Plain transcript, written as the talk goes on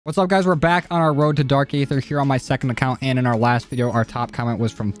What's up, guys? We're back on our road to Dark Aether here on my second account, and in our last video, our top comment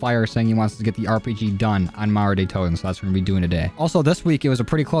was from Fire saying he wants to get the RPG done on Mauer de Totem, so that's what we're going to be doing today. Also, this week, it was a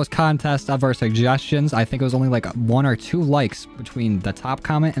pretty close contest of our suggestions. I think it was only like 1 or 2 likes between the top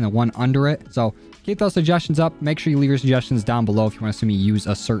comment and the one under it, so keep those suggestions up. Make sure you leave your suggestions down below if you want to see me use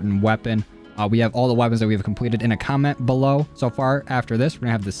a certain weapon. We have all the weapons that we have completed in a comment below. So far, after this, we're going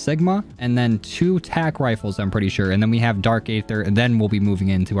to have the Sigma and then 2 tac rifles, I'm pretty sure. And then we have Dark Aether, and then we'll be moving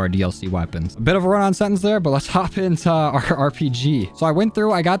into our DLC weapons. A bit of a run-on sentence there, but let's hop into our RPG. So I went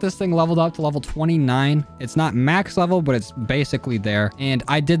through, I got this thing leveled up to level 29. It's not max level, but it's basically there. And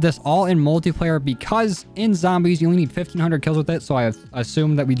I did this all in multiplayer because in zombies, you only need 1,500 kills with it. So I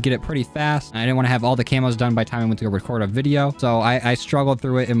assumed that we'd get it pretty fast. And I didn't want to have all the camos done by the time I went to go record a video. So I struggled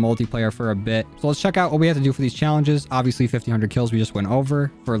through it in multiplayer for a bit. So let's check out what we have to do for these challenges. Obviously 1,500 kills we just went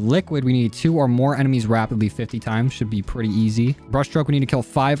over. For liquid, we need 2 or more enemies rapidly 50 times. Should be pretty easy. Brushstroke, we need to kill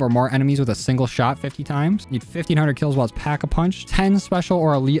 5 or more enemies with a single shot 50 times. Need 1,500 kills while it's Pack-a-Punch. 10 special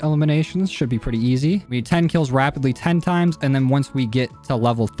or elite eliminations should be pretty easy. We need 10 kills rapidly 10 times. And then once we get to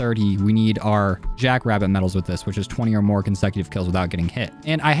level 30, we need our Jackrabbit medals with this, which is 20 or more consecutive kills without getting hit.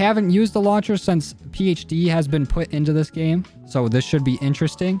 And I haven't used the launcher since PhD has been put into this game, so this should be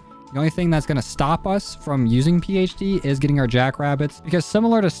interesting. The only thing that's going to stop us from using PhD is getting our Jackrabbits, because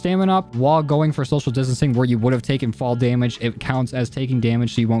similar to Stamina Up, while going for social distancing where you would have taken fall damage, it counts as taking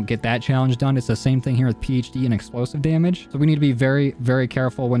damage, so you won't get that challenge done. It's the same thing here with PhD and explosive damage. So we need to be very, very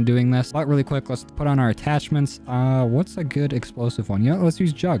careful when doing this. But really quick, let's put on our attachments. What's a good explosive one? Yeah, let's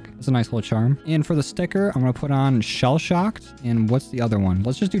use Jug. That's a nice little charm. And for the sticker, I'm going to put on Shell Shocked. And what's the other one?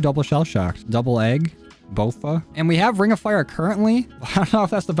 Let's just do double Shell Shocked. Double Egg. Bofa. And we have Ring of Fire currently. I don't know if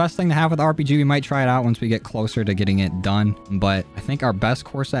that's the best thing to have with RPG. We might try it out once we get closer to getting it done. But I think our best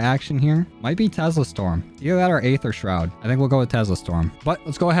course of action here might be Tesla Storm. Either that or Aether Shroud. I think we'll go with Tesla Storm. But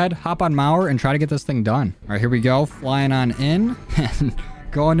let's go ahead, hop on Mauer, and try to get this thing done. All right, here we go. Flying on in. And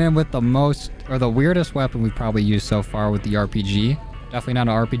going in with the most, or the weirdest weapon we've probably used so far with the RPG. Definitely not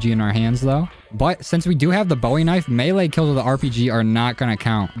an RPG in our hands, though. But since we do have the Bowie knife, melee kills with the RPG are not going to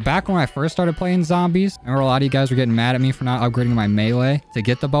count. Back when I first started playing zombies, I remember a lot of you guys were getting mad at me for not upgrading my melee to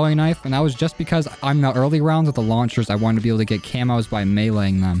get the Bowie knife. And that was just because on the early rounds with the launchers, I wanted to be able to get camos by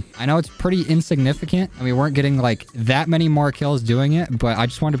meleeing them. I know it's pretty insignificant, and we weren't getting like that many more kills doing it, but I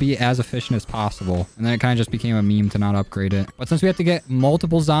just wanted to be as efficient as possible. And then it kind of just became a meme to not upgrade it. But since we have to get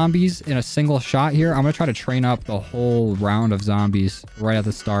multiple zombies in a single shot here, I'm going to try to train up the whole round of zombies right at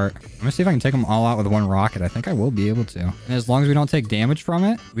the start. I'm going to see if I can take them all out with 1 rocket. I think I will be able to. And as long as we don't take damage from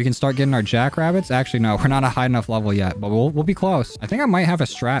it, we can start getting our Jackrabbits. Actually, no, we're not a high enough level yet, but we'll be close. I think I might have a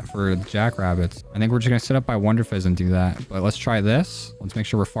strat for the Jackrabbits. I think we're just going to sit up by Wonder Fizz and do that. But let's try this. Let's make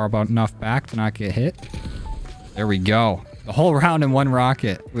sure we're far enough back to not get hit. There we go. The whole round in 1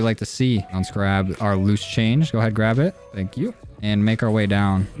 rocket. We like to see. Let's grab our loose change. Go ahead, grab it. Thank you. And make our way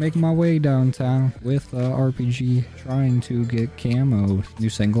down. Making my way downtown with RPG, trying to get camo. New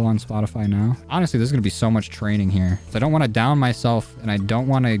single on Spotify now. Honestly, there's going to be so much training here. So I don't want to down myself, and I don't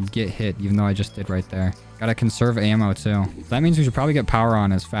want to get hit, even though I just did right there. Gotta conserve ammo, too. So that means we should probably get power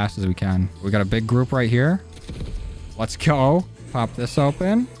on as fast as we can. We got a big group right here. Let's go. Pop this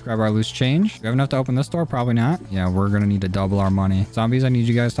open. Grab our loose change. Do we have enough to open this door? Probably not. Yeah, we're gonna need to double our money. Zombies, I need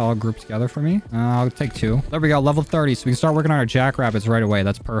you guys to all group together for me. I'll take 2. There we go, level 30. So we can start working on our Jackrabbits right away.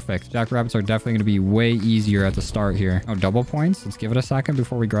 That's perfect. Jackrabbits are definitely gonna be way easier at the start here. Oh, double points. Let's give it a second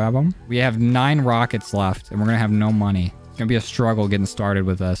before we grab them. We have 9 rockets left, and we're gonna have no money. It's gonna be a struggle getting started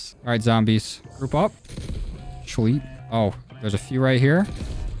with this. All right, zombies, group up. Sweet. Oh, there's a few right here.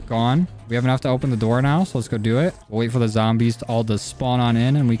 Gone. We have enough to open the door now, so let's go do it. We'll wait for the zombies to all spawn on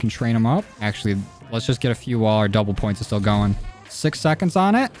in, and we can train them up. Actually, let's just get a few while our double points are still going. 6 seconds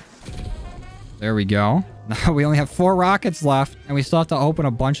on it. There we go. Now we only have 4 rockets left, and we still have to open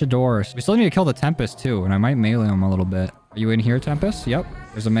a bunch of doors. We still need to kill the Tempest, too, and I might melee him a little bit. Are you in here, Tempest? Yep.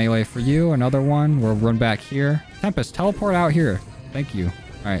 There's a melee for you. Another one. We'll run back here. Tempest, teleport out here. Thank you.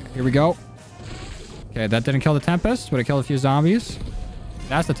 All right, here we go. Okay, that didn't kill the Tempest, but it killed a few zombies.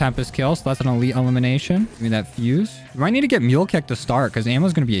 That's the Tempest kill, so that's an elite elimination. Give me that fuse. We might need to get Mule Kick to start, because ammo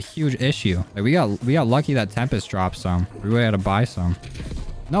is going to be a huge issue. Like, we got lucky that Tempest dropped some. We really had to buy some.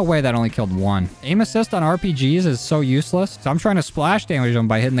 No way that only killed 1. Aim assist on RPGs is so useless. So I'm trying to splash damage them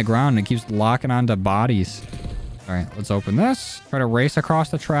by hitting the ground, and it keeps locking onto bodies. All right, let's open this. Try to race across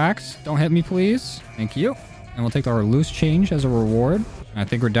the tracks. Don't hit me, please. Thank you. And we'll take our loose change as a reward. I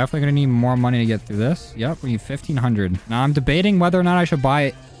think we're definitely going to need more money to get through this. Yep, we need 1,500. Now, I'm debating whether or not I should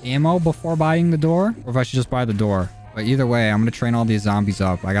buy ammo before buying the door, or if I should just buy the door. But either way, I'm gonna train all these zombies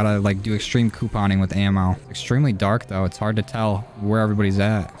up. I gotta like do extreme couponing with ammo. It's extremely dark though. It's hard to tell where everybody's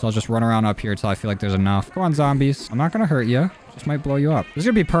at. So I'll just run around up here until I feel like there's enough. Come on, zombies. I'm not gonna hurt you. Just might blow you up. This is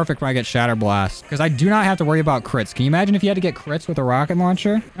gonna be perfect when I get Shatter Blast, because I do not have to worry about crits. Can you imagine if you had to get crits with a rocket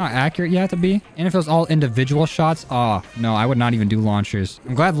launcher? You know how accurate you have to be? And if it was all individual shots? Oh, no, I would not even do launchers.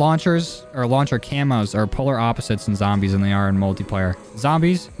 I'm glad launchers or launcher camos are polar opposites in zombies than they are in multiplayer.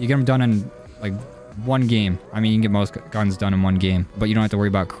 Zombies, you get them done in like one game. I mean, you can get most guns done in one game, but you don't have to worry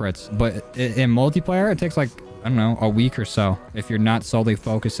about crits. But in multiplayer, it takes like, I don't know, a week or so if you're not solely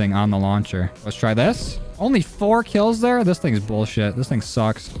focusing on the launcher. Let's try this. Only 4 kills there? This thing's bullshit. This thing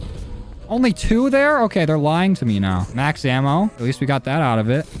sucks. Only 2 there? Okay, they're lying to me now. Max ammo. At least we got that out of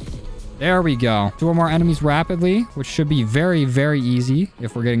it. There we go. 2 or more enemies rapidly, which should be very, very easy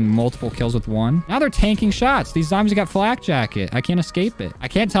if we're getting multiple kills with one. Now they're tanking shots. These zombies got Flak Jacket. I can't escape it. I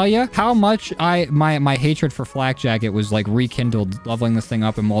can't tell you how much my hatred for Flak Jacket was like rekindled leveling this thing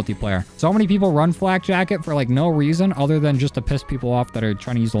up in multiplayer. So many people run Flak Jacket for like no reason other than just to piss people off that are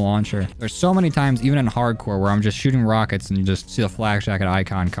trying to use the launcher. There's so many times, even in hardcore, where I'm just shooting rockets and you just see the Flak Jacket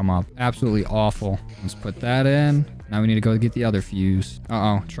icon come up. Absolutely awful. Let's put that in. Now we need to go get the other fuse.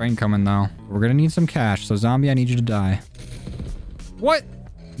 Uh-oh. Train coming, though. We're gonna need some cash, so zombie, I need you to die. What?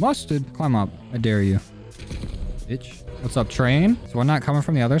 Mustard. Climb up. I dare you. Bitch. What's up, train? Is one not coming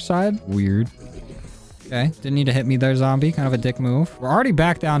from the other side? Weird. Okay. Didn't need to hit me there, zombie. Kind of a dick move. We're already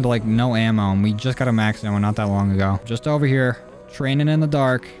back down to, like, no ammo, and we just got a max ammo not that long ago. Just over here. Training in the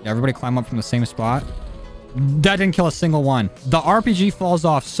dark. Yeah, everybody climb up from the same spot. That didn't kill a single one. The RPG falls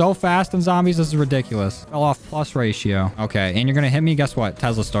off so fast in zombies. This is ridiculous. Fell off plus ratio. Okay, and you're gonna hit me. Guess what?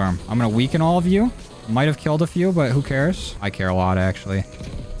 Tesla Storm. I'm gonna weaken all of you. Might have killed a few, but who cares? I care a lot, actually.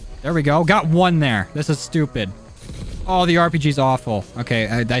 There we go. Got 1 there. This is stupid. Oh, the RPG's awful. Okay,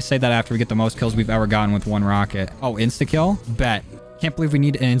 I say that after we get the most kills we've ever gotten with 1 rocket. Oh, insta-kill? Bet. Can't believe we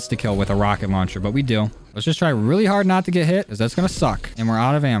need an insta-kill with a rocket launcher, but we do. Let's just try really hard not to get hit, because that's going to suck. And we're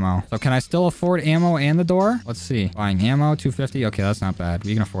out of ammo. So can I still afford ammo and the door? Let's see. Buying ammo, 250. Okay, that's not bad.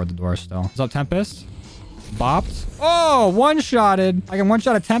 We can afford the door still. What's up, Tempest? Bopped. Oh, one-shotted. I can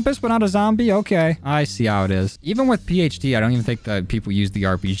one-shot a Tempest, but not a zombie? Okay. I see how it is. Even with PhD, I don't even think that people use the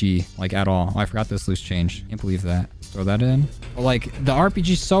RPG, like, at all. Oh, I forgot this loose change. Can't believe that. Throw that in. But, like, the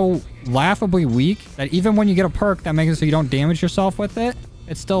RPG's so laughably weak that even when you get a perk that makes it so you don't damage yourself with it,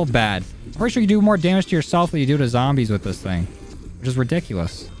 it's still bad. I'm pretty sure you do more damage to yourself than you do to zombies with this thing, which is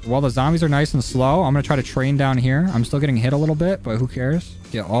ridiculous. While the zombies are nice and slow, I'm going to try to train down here. I'm still getting hit a little bit, but who cares?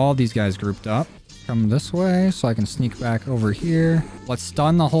 Get all these guys grouped up. Come this way so I can sneak back over here. Let's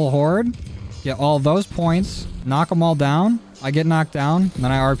stun the whole horde. Get all those points. Knock them all down. I get knocked down, and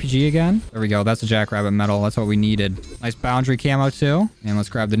then I RPG again. There we go. That's a Jackrabbit medal. That's what we needed. Nice boundary camo, too. And let's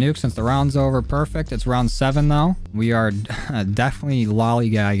grab the nuke since the round's over. Perfect. It's round 7, though. We are definitely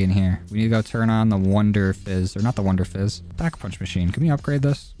lollygagging here. We need to go turn on the Wonder Fizz. Or not the Wonder Fizz. Pack-a-Punch machine. Can we upgrade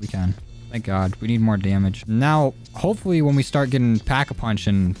this? We can. Thank God. We need more damage. Now, hopefully, when we start getting Pack-a-Punch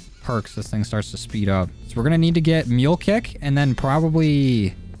and perks, this thing starts to speed up. So we're going to need to get Mule Kick, and then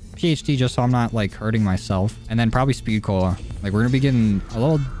probably PhD just so I'm not like hurting myself, and then probably Speed Cola. Like, we're gonna be getting a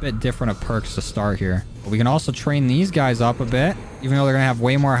little bit different of perks to start here, but we can also train these guys up a bit, even though they're gonna have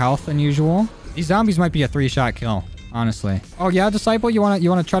way more health than usual. These zombies might be a 3-shot kill, honestly. Oh yeah, Disciple, you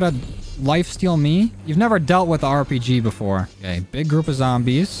wanna try to life steal me? You've never dealt with the RPG before. Okay, big group of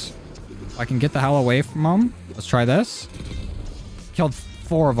zombies. If I can get the hell away from them. Let's try this. Killed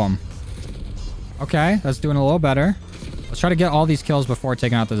 4 of them. Okay, that's doing a little better. Let's try to get all these kills before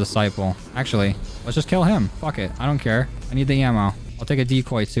taking out the Disciple. Actually, let's just kill him. Fuck it. I don't care. I need the ammo. I'll take a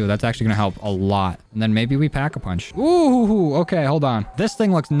decoy too. That's actually going to help a lot. And then maybe we Pack-a-Punch. Ooh, okay, hold on. This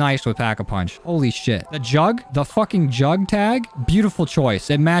thing looks nice with Pack-a-Punch. Holy shit. The jug, the fucking jug tag, beautiful choice.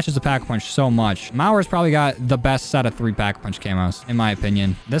 It matches the Pack-a-Punch so much. Mauer's probably got the best set of 3 Pack-a-Punch camos, in my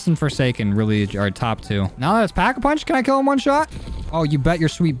opinion. This and Forsaken really are top 2. Now that it's Pack-a-Punch, can I kill him one shot? Oh, you bet your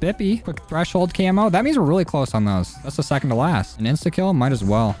sweet Bippy. Quick threshold camo. That means we're really close on those. That's the second to last. An insta-kill? Might as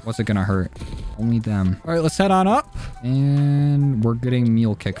well. What's it gonna hurt? Only them. All right, let's head on up. And we're getting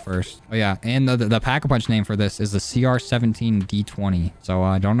Mule Kick first. Oh, yeah. And the Pack-a-Punch name for this is the CR17D20. So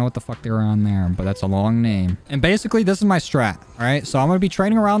I don't know what the fuck they were on there, but that's a long name. And basically, this is my strat. All right, so I'm going to be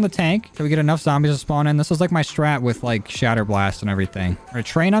training around the tank till we get enough zombies to spawn in. This is like my strat with like Shatter Blast and everything. I'm going to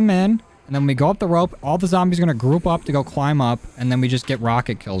train them in. And then we go up the rope, all the zombies are going to group up to go climb up, and then we just get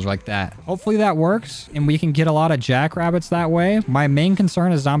rocket kills like that. Hopefully that works, and we can get a lot of Jackrabbits that way. My main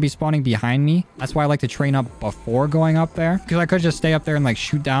concern is zombies spawning behind me. That's why I like to train up before going up there, because I could just stay up there and like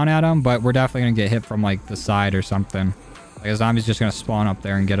shoot down at them, but we're definitely going to get hit from like the side or something. Like a zombie's just gonna spawn up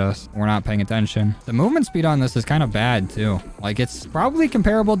there and get us. We're not paying attention. The movement speed on this is kind of bad too. Like it's probably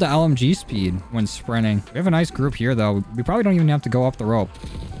comparable to LMG speed when sprinting. We have a nice group here though. We probably don't even have to go up the rope.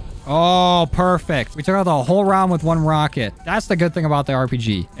 Oh, perfect. We took out the whole round with one rocket. That's the good thing about the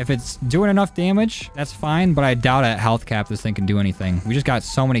RPG. If it's doing enough damage, that's fine, but I doubt at health cap this thing can do anything. We just got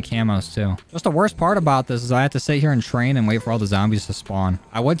so many camos too. Just the worst part about this is I have to sit here and train and wait for all the zombies to spawn.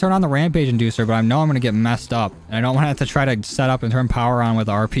 I would turn on the rampage inducer, but I know I'm going to get messed up. And I don't want to have to try to set up and turn power on with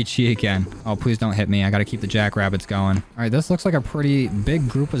the RPG again. Oh, please don't hit me. I got to keep the jackrabbits going. All right, this looks like a pretty big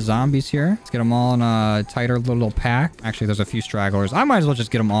group of zombies here. Let's get them all in a tighter little pack. Actually, there's a few stragglers. I might as well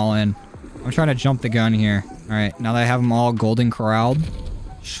just get them all in. I'm trying to jump the gun here. All right, now that I have them all golden corralled,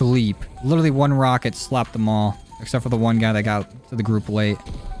 sleep. Literally one rocket slapped them all, except for the one guy that got to the group late.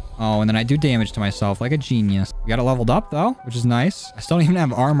 Oh, and then I do damage to myself like a genius. We got it leveled up though, which is nice. I still don't even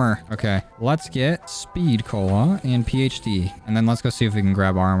have armor. Okay, let's get speed cola and PhD. And then let's go see if we can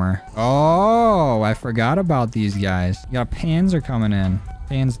grab armor. Oh, I forgot about these guys. You got Panzer coming in.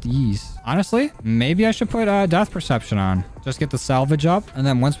 These. Honestly, maybe I should put death perception on. Just get the salvage up. And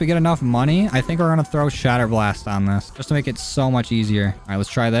then once we get enough money, I think we're going to throw Shatter Blast on this. Just to make it so much easier. All right, let's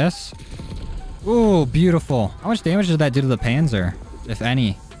try this. Ooh, beautiful. How much damage did that do to the Panzer? If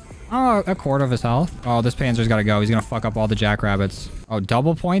any. Oh, a quarter of his health. Oh, this Panzer's got to go. He's going to fuck up all the jackrabbits. Oh,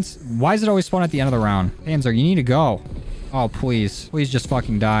 double points? Why does it always spawn at the end of the round? Panzer, you need to go. Oh, please. Please just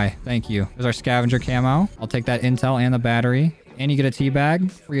fucking die. Thank you. There's our scavenger camo. I'll take that intel and the battery. And you get a tea bag,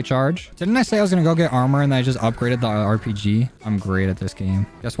 free of charge. Didn't I say I was going to go get armor and then I just upgraded the RPG? I'm great at this game.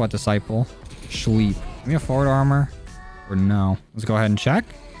 Guess what, Disciple? Sleep. Give me a forward armor. Or no. Let's go ahead and check.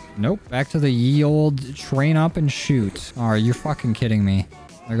 Nope. Back to the ye old train up and shoot. Oh, are you fucking kidding me?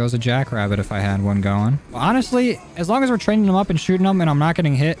 There goes a jackrabbit if I had one going. Well, honestly, as long as we're training them up and shooting them and I'm not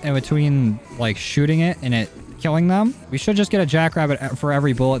getting hit in between like shooting it and it killing them, we should just get a jackrabbit for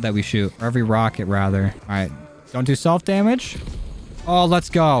every bullet that we shoot. Or every rocket, rather. All right. Don't do self-damage. Oh, let's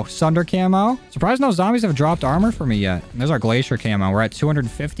go. Sunder camo. Surprised no zombies have dropped armor for me yet. And there's our glacier camo. We're at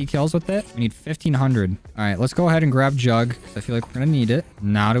 250 kills with it. We need 1,500. All right, let's go ahead and grab Jug, because I feel like we're going to need it.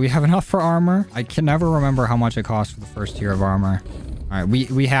 Now, do we have enough for armor? I can never remember how much it costs for the first tier of armor. All right,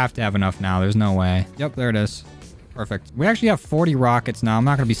 we have to have enough now. There's no way. Yep, there it is. Perfect. We actually have 40 rockets now. I'm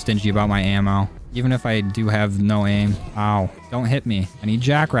not going to be stingy about my ammo, even if I do have no aim. Ow. Don't hit me. I need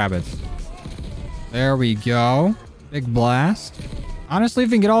jackrabbits. There we go. Big blast. Honestly, if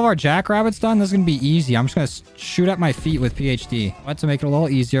we can get all of our jackrabbits done, this is going to be easy. I'm just going to shoot at my feet with PhD. But to make it a little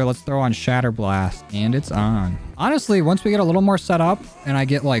easier, let's throw on Shatter Blast. And it's on. Honestly, once we get a little more set up and I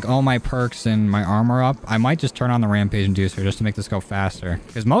get like all my perks and my armor up, I might just turn on the Rampage Inducer just to make this go faster.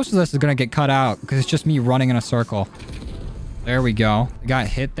 Because most of this is going to get cut out because it's just me running in a circle. There we go. I got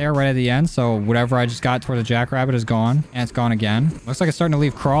hit there right at the end. So whatever I just got toward the jackrabbit is gone. And it's gone again. Looks like it's starting to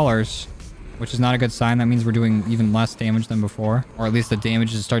leave crawlers, which is not a good sign. That means we're doing even less damage than before. Or at least the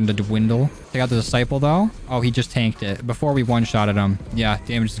damage is starting to dwindle. Take out the Disciple, though. Oh, he just tanked it. Before we one-shotted him. Yeah,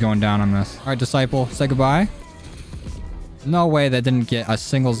 damage is going down on this. All right, Disciple, say goodbye. No way that didn't get a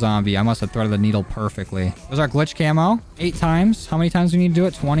single zombie. I must have threaded the needle perfectly. There's our glitch camo. 8 times. How many times do we need to do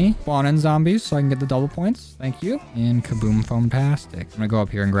it? 20. Spawn in zombies so I can get the double points. Thank you. And kaboom foam-tastic. I'm gonna go up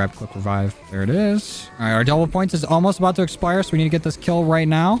here and grab quick revive. There it is. All right, our double points is almost about to expire, so we need to get this kill right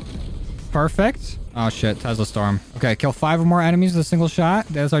now. Perfect. Oh shit, Tesla Storm. Okay, kill 5 or more enemies with a single shot.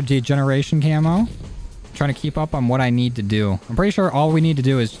 There's our degeneration camo. I'm trying to keep up on what I need to do. I'm pretty sure all we need to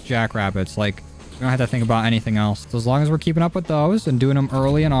do is jackrabbits. Like, we don't have to think about anything else. So as long as we're keeping up with those and doing them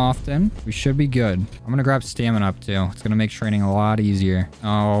early and often, we should be good. I'm gonna grab stamina up too. It's gonna make training a lot easier.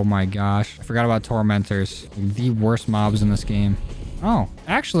 Oh my gosh. I forgot about tormentors. The worst mobs in this game. Oh,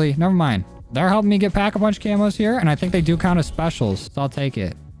 actually, never mind. They're helping me get pack a bunch of camos here, and I think they do count as specials, so I'll take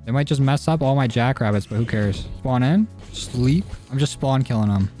it. They might just mess up all my jackrabbits, but who cares? Spawn in. Sleep. I'm just spawn killing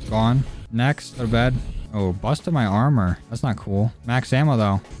them. Gone. Next. Go to bed. Oh, busted my armor. That's not cool. Max ammo,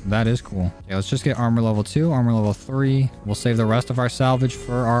 though. That is cool. Okay, let's just get armor level 2, armor level 3. We'll save the rest of our salvage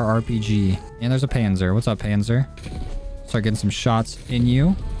for our RPG. And there's a Panzer. What's up, Panzer? Start getting some shots in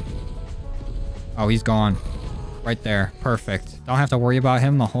you. Oh, he's gone. Right there. Perfect. Don't have to worry about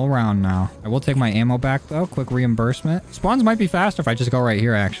him the whole round now. I will take my ammo back, though. Quick reimbursement. Spawns might be faster if I just go right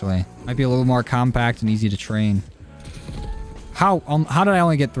here, actually. Might be a little more compact and easy to train. How did I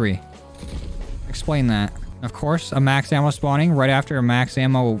only get 3? Explain that. Of course, a max ammo spawning right after a max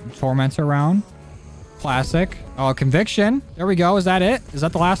ammo tormentor round. Classic. Oh, conviction. There we go. Is that it? Is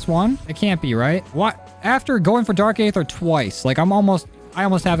that the last one? It can't be, right? What? After going for Dark Aether twice, like I almost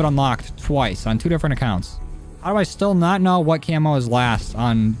have it unlocked twice on 2 different accounts. How do I still not know what camo is last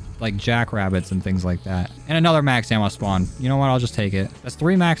on like jackrabbits and things like that. And another max ammo spawn. You know what? I'll just take it. That's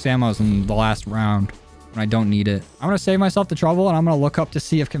 3 max ammos in the last round when I don't need it. I'm going to save myself the trouble and I'm going to look up to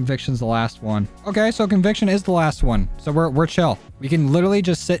see if Conviction's the last one. Okay, so Conviction is the last one. So we're chill. We can literally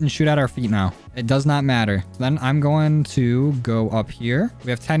just sit and shoot at our feet now. It does not matter. Then I'm going to go up here.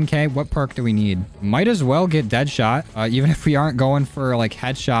 We have 10k. What perk do we need? Might as well get Deadshot. Even if we aren't going for like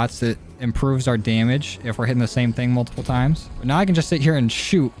headshots, it improves our damage if we're hitting the same thing multiple times. But now I can just sit here and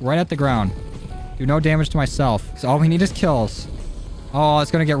shoot right at the ground. Do no damage to myself. So all we need is kills. Oh,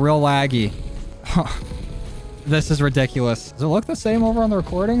 it's going to get real laggy. This is ridiculous. Does it look the same over on the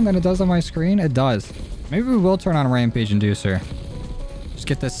recording than it does on my screen? It does. Maybe we will turn on Rampage Inducer. Just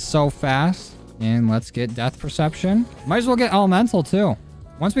get this so fast. And let's get Death Perception. Might as well get Elemental too.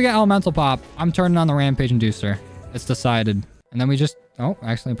 Once we get Elemental Pop, I'm turning on the Rampage Inducer. It's decided. And then we just... Oh,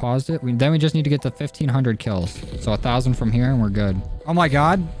 accidentally paused it. Then we just need to get to 1,500 kills. So 1,000 from here and we're good. Oh my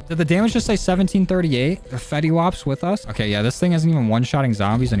god. Did the damage just say 1738? The Fetty Wops with us? Okay, yeah, this thing isn't even one-shotting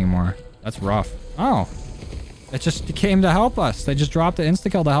zombies anymore. That's rough. Oh. It just came to help us. They just dropped the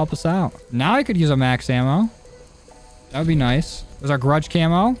insta-kill to help us out. Now I could use a max ammo. That would be nice. There's our grudge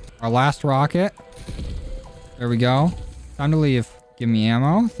camo. Our last rocket. There we go. Time to leave. Give me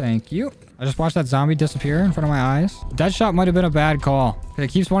ammo. Thank you. I just watched that zombie disappear in front of my eyes. Deadshot might have been a bad call. It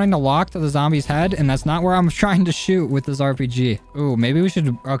keeps wanting to lock to the zombie's head, and that's not where I'm trying to shoot with this RPG. Ooh, maybe we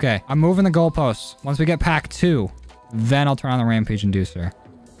should... Okay, I'm moving the goalposts. Once we get pack 2, then I'll turn on the Rampage Inducer.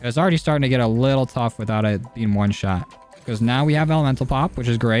 It's already starting to get a little tough without it being one shot. Because now we have Elemental Pop, which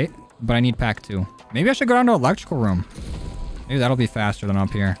is great. But I need pack 2. Maybe I should go down to Electrical Room. Maybe that'll be faster than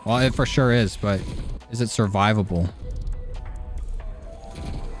up here. Well, it for sure is, but is it survivable?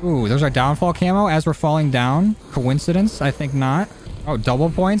 Ooh, there's our downfall camo as we're falling down. Coincidence? I think not. Oh, double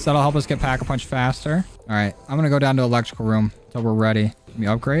points? That'll help us get Pack-a-Punch faster. Alright, I'm gonna go down to Electrical Room until we're ready. Let me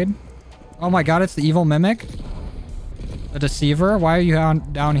upgrade. Oh my god, it's the Evil Mimic. The Deceiver? Why are you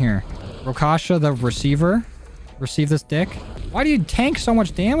down here? Rokasha, the Receiver? Receive this dick? Why do you tank so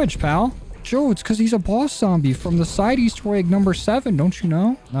much damage, pal? Joe, it's because he's a boss zombie from the side Easter egg number 7, don't you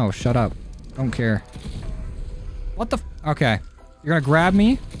know? No, shut up. Don't care. What the okay. You're gonna grab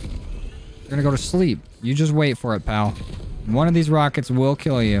me? You're gonna go to sleep. You just wait for it, pal. One of these rockets will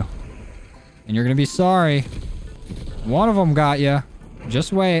kill you. And you're gonna be sorry. One of them got you.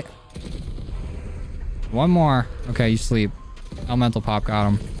 Just wait. One more. Okay, you sleep. Elemental Pop got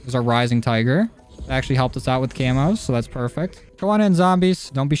him. There's our Rising Tiger. That actually helped us out with camos, so that's perfect. Go on in, zombies.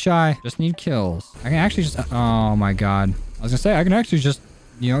 Don't be shy. Just need kills. I can actually just... Oh my god. I was gonna say, I can actually just,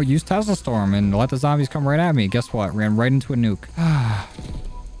 you know, use Tesla Storm and let the zombies come right at me. Guess what? Ran right into a nuke.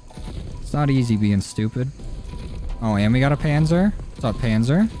 It's not easy being stupid. Oh, and we got a Panzer. What's up,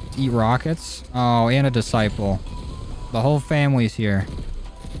 Panzer? Eat rockets. Oh, and a Disciple. The whole family's here.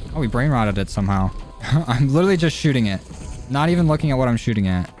 Oh, we brain rotted it somehow. I'm literally just shooting it. Not even looking at what I'm shooting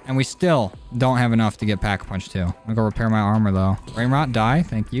at. And we still don't have enough to get Pack-a-Punch 2. I'm gonna go repair my armor, though. Brain rot, die.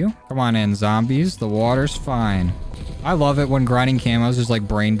 Thank you. Come on in, zombies. The water's fine. I love it when grinding camos is like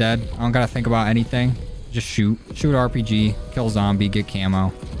brain dead. I don't gotta think about anything. Just shoot. Shoot RPG. Kill zombie. Get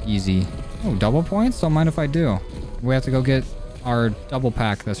camo. Easy. Oh, double points? Don't mind if I do. We have to go get our double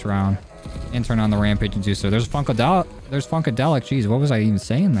pack this round. And turn on the Rampage Inducer. There's Funkadelic. There's Funkadelic. Jeez, what was I even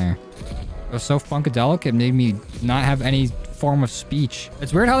saying there? It was so Funkadelic, it made me not have any form of speech.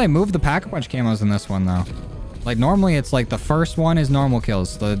 It's weird how they moved the Pack-a-Punch camos in this one, though. Like, normally it's like the first one is normal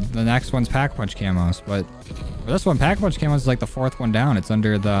kills. The next one's Pack-a-Punch camos. But for this one, Pack-a-Punch camos is like the 4th one down. It's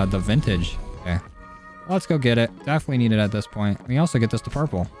under the vintage. Okay. Let's go get it. Definitely need it at this point. We also get this to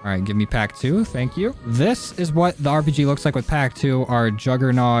purple. All right, give me pack 2. Thank you. This is what the RPG looks like with pack 2. Our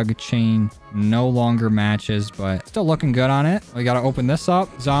Juggernog chain no longer matches, but still looking good on it. We got to open this up.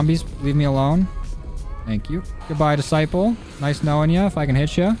 Zombies, leave me alone. Thank you. Goodbye, Disciple. Nice knowing you, if I can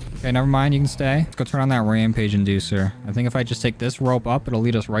hit you. Okay, never mind. You can stay. Let's go turn on that Rampage Inducer. I think if I just take this rope up, it'll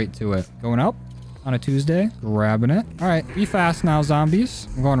lead us right to it. Going up on a Tuesday. Grabbing it. All right, be fast now, zombies.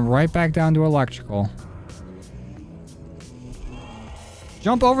 I'm going right back down to electrical.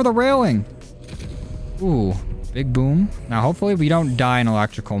 Jump over the railing. Ooh, big boom. Now, hopefully we don't die in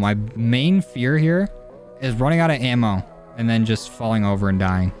electrical. My main fear here is running out of ammo and then just falling over and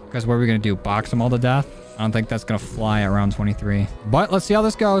dying. Because what are we going to do? Box them all to death? I don't think that's going to fly at round 23. But let's see how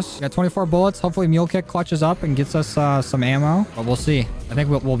this goes. We got 24 bullets. Hopefully Mule Kick clutches up and gets us some ammo. But we'll see. I think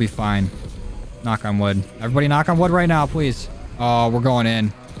we'll be fine. Knock on wood. Everybody knock on wood right now, please. Oh, we're going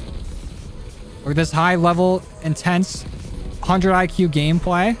in. Look at this high level, intense 100 IQ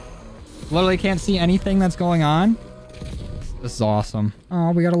gameplay. Literally can't see anything that's going on. This is awesome.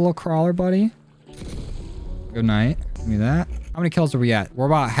 Oh, we got a little crawler, buddy. Good night. Give me that. How many kills are we at? We're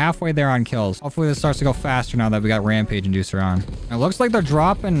about halfway there on kills. Hopefully this starts to go faster now that we got Rampage Inducer on. It looks like they're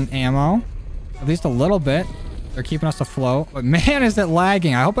dropping ammo. At least a little bit. They're keeping us afloat. But man, is it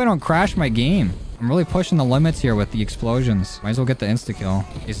lagging. I hope I don't crash my game. I'm really pushing the limits here with the explosions. Might as well get the insta-kill.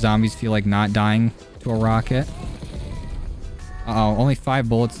 These zombies feel like not dying to a rocket. Uh-oh, only 5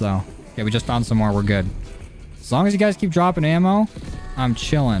 bullets though. Okay, we just found some more. We're good. As long as you guys keep dropping ammo, I'm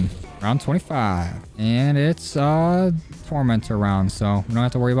chilling. Round 25. And it's Tormentor round, so we don't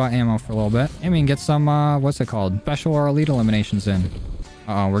have to worry about ammo for a little bit. And we can get some, what's it called? Special or elite eliminations in.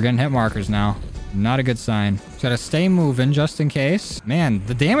 Uh-oh, we're getting hit markers now. Not a good sign. Just gotta stay moving just in case. Man,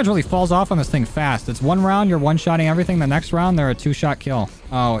 the damage really falls off on this thing fast. It's 1 round, you're one-shotting everything. The next round, they're a 2-shot kill.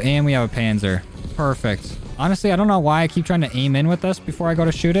 Oh, and we have a Panzer. Perfect. Honestly, I don't know why I keep trying to aim in with this before I go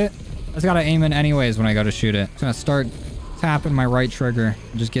to shoot it. I just gotta aim in anyways when I go to shoot it. I'm gonna start tapping my right trigger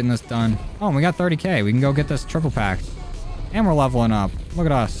and just getting this done. Oh, and we got 30k. We can go get this triple packed. And we're leveling up. Look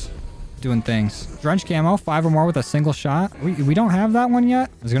at us. Doing things. Drench camo, 5 or more with a single shot. We don't have that one yet.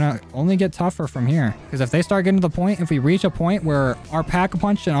 It's gonna only get tougher from here. Because if they start getting to the point, if we reach a point where our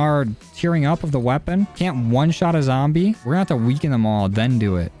pack-a-punch and our tearing up of the weapon can't one-shot a zombie, we're gonna have to weaken them all, then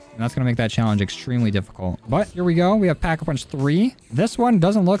do it. And that's gonna make that challenge extremely difficult. But here we go. We have Pack-a-Punch 3. This one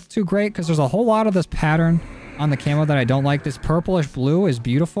doesn't look too great because there's a whole lot of this pattern on the camo that I don't like. This purplish blue is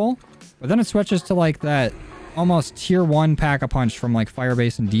beautiful. But then it switches to like that almost tier 1 Pack-a-Punch from like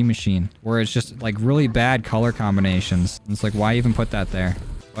Firebase and D-Machine, where it's just like really bad color combinations. And it's like, why even put that there?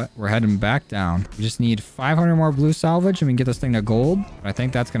 But we're heading back down. We just need 500 more blue salvage and we can get this thing to gold. But I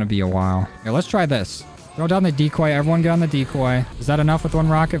think that's going to be a while. Here, let's try this. Throw down the decoy. Everyone get on the decoy. Is that enough with 1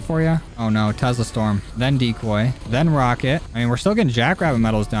 rocket for you? Oh no, Tesla Storm. Then decoy. Then rocket. I mean, we're still getting Jackrabbit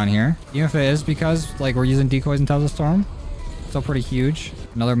medals down here. Even if it is because like we're using decoys in Tesla Storm. Still pretty huge.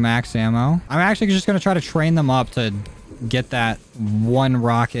 Another max ammo. I'm actually just going to try to train them up to get that 1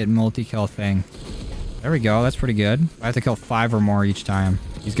 rocket multi-kill thing. There we go. That's pretty good. I have to kill 5 or more each time.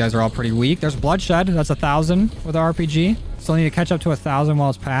 These guys are all pretty weak. There's Bloodshed. That's 1,000 with the RPG. Still need to catch up to 1,000 while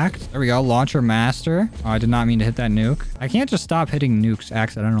it's packed. There we go. Launcher Master. Oh, I did not mean to hit that nuke. I can't just stop hitting nukes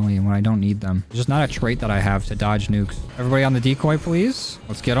accidentally when I don't need them. It's just not a trait that I have to dodge nukes. Everybody on the decoy, please.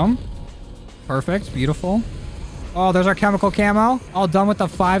 Let's get them. Perfect. Beautiful. Oh, there's our chemical camo. All done with the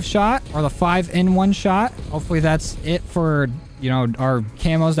 5-shot or the 5-in-1 shot. Hopefully that's it for, you know, our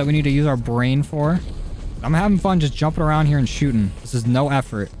camos that we need to use our brain for. I'm having fun just jumping around here and shooting. This is no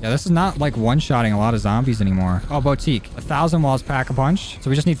effort. Yeah, this is not like one-shotting a lot of zombies anymore. Oh, Boutique. 1,000 walls Pack-a-Punch. So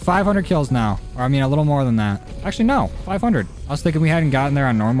we just need 500 kills now. Or I mean, a little more than that. Actually, no. 500. I was thinking we hadn't gotten there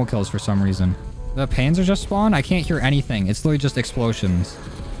on normal kills for some reason. The Panzer just spawned? I can't hear anything. It's literally just explosions.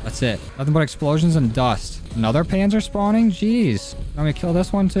 That's it. Nothing but explosions and dust. Another Panzer spawning? Jeez. Want me to kill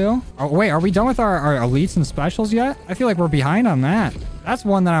this one too? Oh, wait. Are we done with our elites and specials yet? I feel like we're behind on that. That's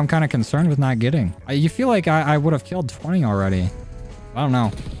one that I'm kind of concerned with not getting. You feel like I would have killed 20 already. I don't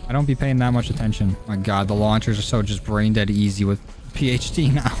know. I don't be paying that much attention. Oh my god, the launchers are so just brain dead easy with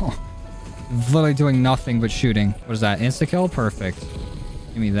PhD now. Literally doing nothing but shooting. What is that? Insta-kill? Perfect.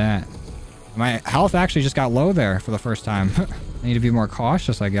 Give me that. My health actually just got low there for the first time. I need to be more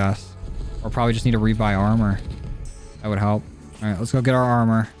cautious, I guess. Or probably just need to rebuy armor. That would help. Alright, let's go get our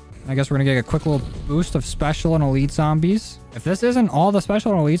armor. I guess we're gonna get a quick little boost of special and elite zombies. If this isn't all the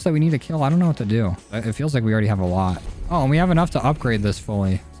special and elites that we need to kill, I don't know what to do. It feels like we already have a lot. Oh, and we have enough to upgrade this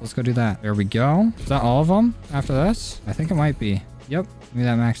fully. So let's go do that. There we go. Is that all of them after this? I think it might be. Yep. Give me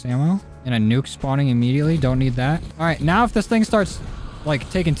that max ammo. And a nuke spawning immediately. Don't need that. Alright, now if this thing starts like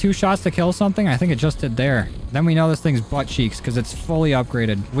taking 2 shots to kill something, I think it just did there. Then we know this thing's butt cheeks because it's fully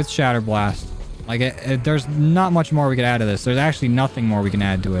upgraded with Shatter Blast. Like there's not much more we could add to this. There's actually nothing more we can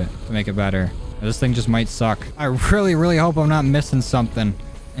add to it to make it better. This thing just might suck. I really, really hope I'm not missing something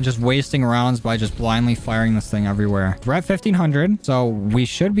and just wasting rounds by just blindly firing this thing everywhere. We're at 1,500, so we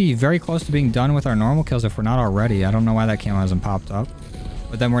should be very close to being done with our normal kills if we're not already. I don't know why that camo hasn't popped up.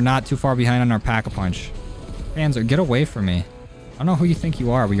 But then we're not too far behind on our Pack-a-Punch. Panzer, get away from me. I don't know who you think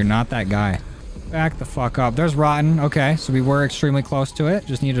you are, but you're not that guy. Back the fuck up. There's Rotten. Okay, so we were extremely close to it.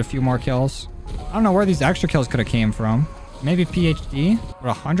 Just needed a few more kills. I don't know where these extra kills could have came from. Maybe PhD? But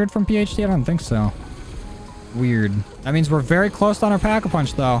 100 from PhD? I don't think so. Weird. That means we're very close on our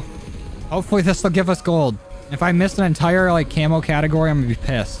Pack-a-Punch, though. Hopefully this will give us gold. If I missed an entire, like, camo category, I'm gonna be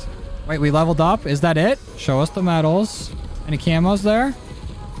pissed. Wait, we leveled up? Is that it? Show us the medals. Any camos there?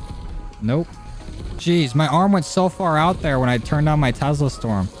 Nope. Jeez, my arm went so far out there when I turned on my Tesla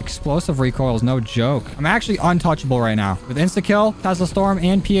Storm. Explosive recoil is no joke. I'm actually untouchable right now. With insta-kill, Tesla Storm,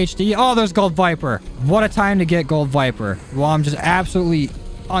 and PhD. Oh, there's Gold Viper. What a time to get Gold Viper. Well, I'm just absolutely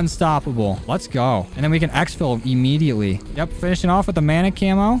Unstoppable. Let's go. And then we can exfil immediately. Yep, finishing off with the mana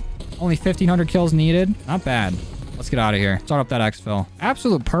camo. Only 1,500 kills needed. Not bad. Let's get out of here. Start up that exfil.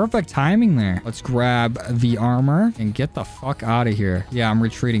 Absolute perfect timing there. Let's grab the armor and get the fuck out of here. Yeah, I'm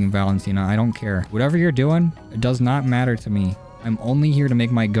retreating, Valentina. I don't care. Whatever you're doing, it does not matter to me. I'm only here to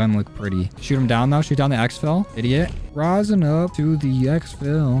make my gun look pretty. Shoot him down, though. Shoot down the exfil. Idiot. Rising up to the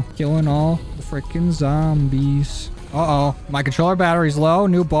exfil. Killing all the freaking zombies. Uh-oh. My controller battery's low.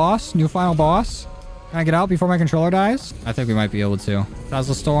 New boss. New final boss. Can I get out before my controller dies? I think we might be able to.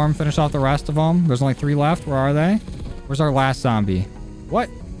 Tesla Storm. Finish off the rest of them. There's only 3 left. Where are they? Where's our last zombie? What?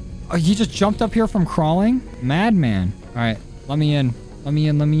 Oh, he just jumped up here from crawling? Madman. All right. Let me in. Let me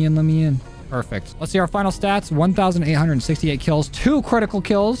in. Let me in. Let me in. Perfect. Let's see our final stats. 1,868 kills. 2 critical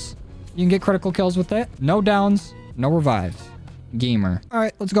kills. You can get critical kills with it. No downs. No revives. Gamer. All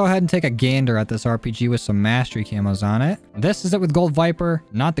right, let's go ahead and take a gander at this RPG with some mastery camos on it. This is it with Gold Viper.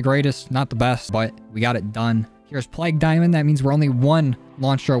 Not the greatest, not the best, but we got it done. Here's Plague Diamond. That means we're only 1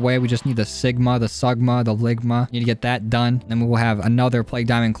 launcher away. We just need the Sigma, the Sugma, the Ligma. Need to get that done. Then we will have another Plague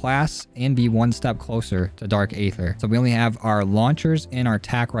Diamond class and be 1 step closer to Dark Aether. So we only have our launchers and our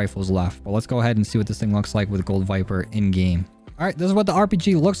tac rifles left. But let's go ahead and see what this thing looks like with Gold Viper in-game. All right, this is what the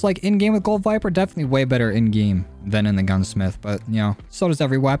RPG looks like in-game with Gold Viper. Definitely way better in-game than in the Gunsmith, but, you know, so does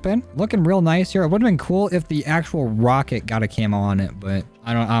every weapon. Looking real nice here. It would have been cool if the actual rocket got a camo on it, but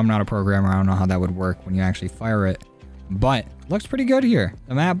I'm not a programmer. I don't know how that would work when you actually fire it, but looks pretty good here.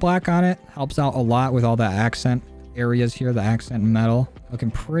 The matte black on it helps out a lot with all the accent areas here, the accent metal. Looking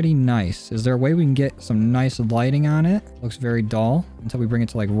pretty nice. Is there a way we can get some nice lighting on it? Looks very dull until we bring it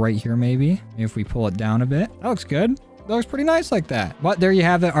to like right here, maybe if we pull it down a bit. That looks good. That looks pretty nice like that. But there you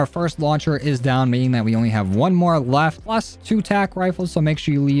have it. Our first launcher is down, meaning that we only have 1 more left, plus 2 tac rifles. So make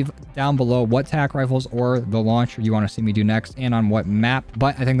sure you leave down below what tac rifles or the launcher you want to see me do next and on what map.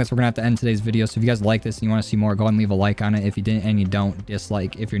 But I think that's where we're going to have to end today's video. So if you guys like this and you want to see more, go ahead and leave a like on it. If you didn't and you don't,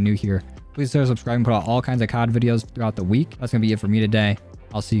 dislike. If you're new here, please consider subscribing and put out all kinds of COD videos throughout the week. That's going to be it for me today.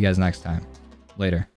 I'll see you guys next time. Later.